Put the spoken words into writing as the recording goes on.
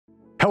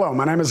Hello,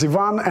 my name is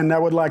Ivan, and I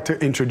would like to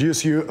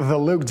introduce you the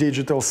Look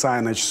Digital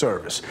Signage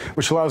service,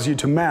 which allows you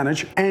to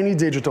manage any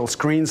digital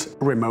screens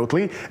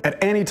remotely at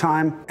any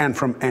time and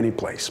from any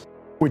place.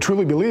 We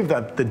truly believe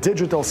that the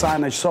digital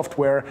signage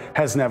software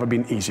has never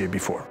been easier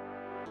before.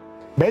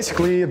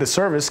 Basically, the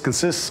service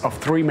consists of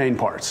three main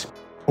parts: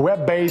 a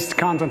web-based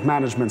content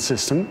management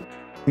system,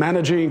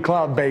 managing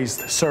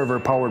cloud-based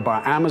server powered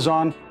by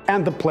Amazon,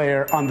 and the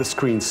player on the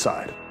screen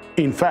side.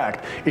 In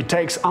fact, it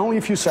takes only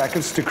a few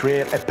seconds to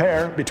create a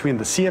pair between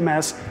the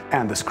CMS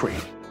and the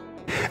screen.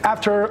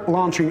 After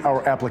launching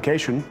our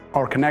application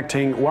or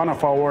connecting one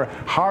of our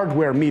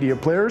hardware media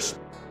players,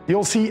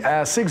 you'll see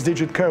a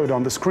 6-digit code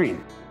on the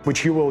screen,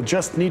 which you will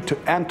just need to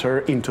enter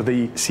into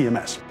the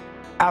CMS.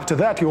 After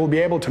that, you will be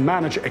able to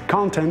manage a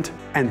content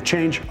and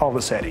change all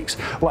the settings,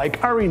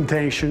 like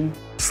orientation,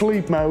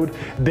 sleep mode,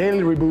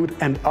 daily reboot,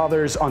 and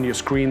others on your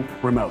screen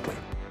remotely.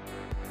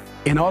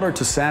 In order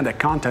to send a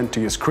content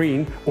to your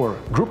screen or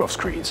group of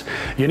screens,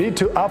 you need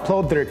to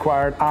upload the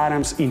required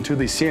items into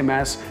the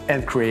CMS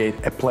and create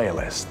a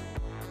playlist.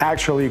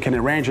 Actually, you can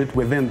arrange it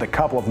within a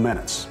couple of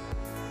minutes.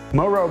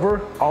 Moreover,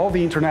 all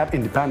the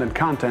internet-independent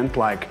content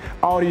like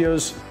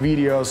audios,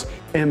 videos,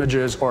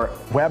 images, or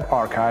web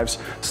archives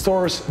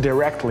stores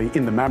directly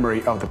in the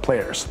memory of the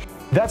players.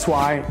 That's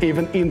why,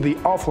 even in the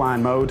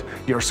offline mode,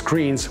 your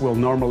screens will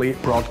normally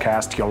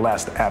broadcast your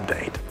last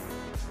update.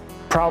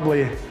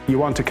 Probably you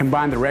want to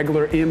combine the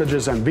regular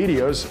images and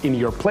videos in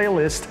your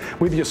playlist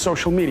with your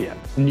social media,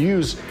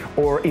 news,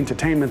 or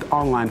entertainment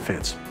online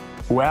feeds.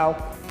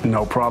 Well,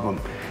 no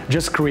problem.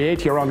 Just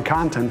create your own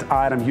content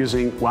item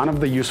using one of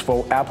the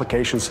useful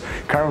applications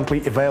currently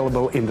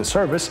available in the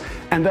service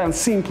and then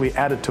simply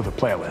add it to the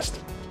playlist.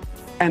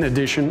 In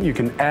addition, you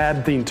can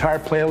add the entire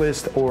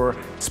playlist or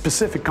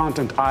specific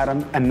content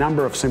item a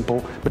number of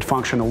simple but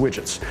functional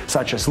widgets,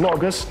 such as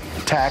logos,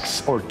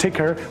 text, or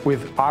ticker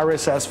with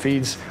RSS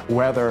feeds,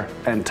 weather,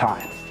 and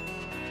time.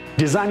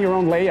 Design your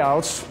own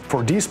layouts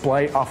for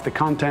display of the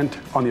content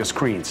on your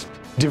screens.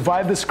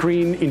 Divide the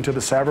screen into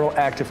the several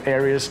active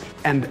areas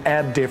and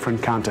add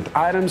different content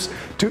items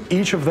to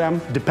each of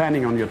them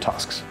depending on your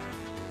tasks.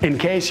 In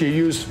case you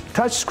use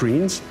touch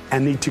screens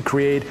and need to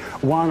create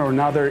one or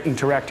another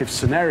interactive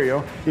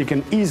scenario, you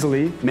can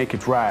easily make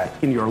it right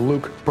in your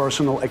Look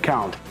personal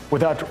account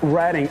without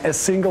writing a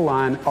single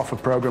line of a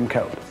program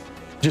code.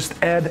 Just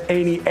add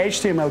any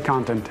HTML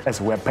content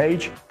as a web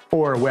page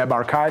or a web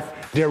archive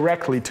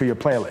directly to your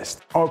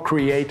playlist, or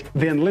create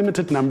the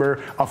unlimited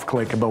number of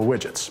clickable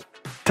widgets,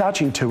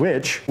 touching to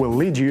which will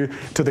lead you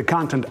to the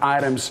content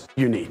items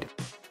you need.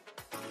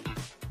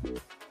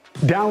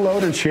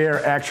 Download and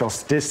share actual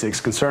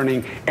statistics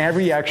concerning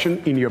every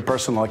action in your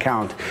personal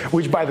account,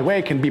 which, by the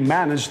way, can be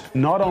managed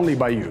not only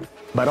by you,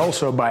 but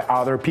also by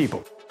other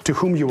people, to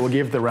whom you will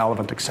give the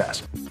relevant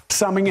access.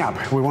 Summing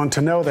up, we want to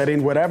know that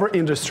in whatever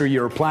industry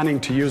you're planning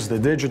to use the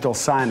digital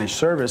signage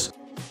service,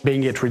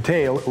 being it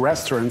retail,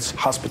 restaurants,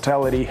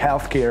 hospitality,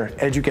 healthcare,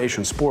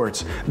 education,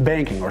 sports,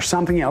 banking, or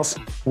something else,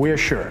 we are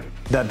sure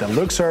that the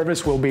Look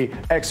service will be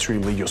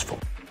extremely useful.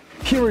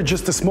 Here is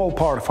just a small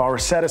part of our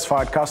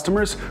satisfied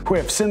customers who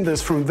have seen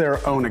this from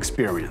their own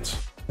experience.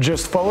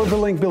 Just follow the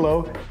link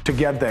below to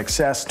get the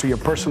access to your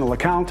personal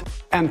account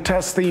and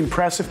test the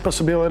impressive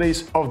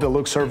possibilities of the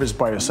Look service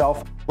by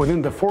yourself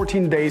within the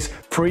 14 days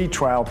free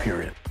trial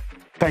period.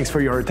 Thanks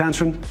for your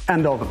attention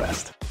and all the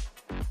best.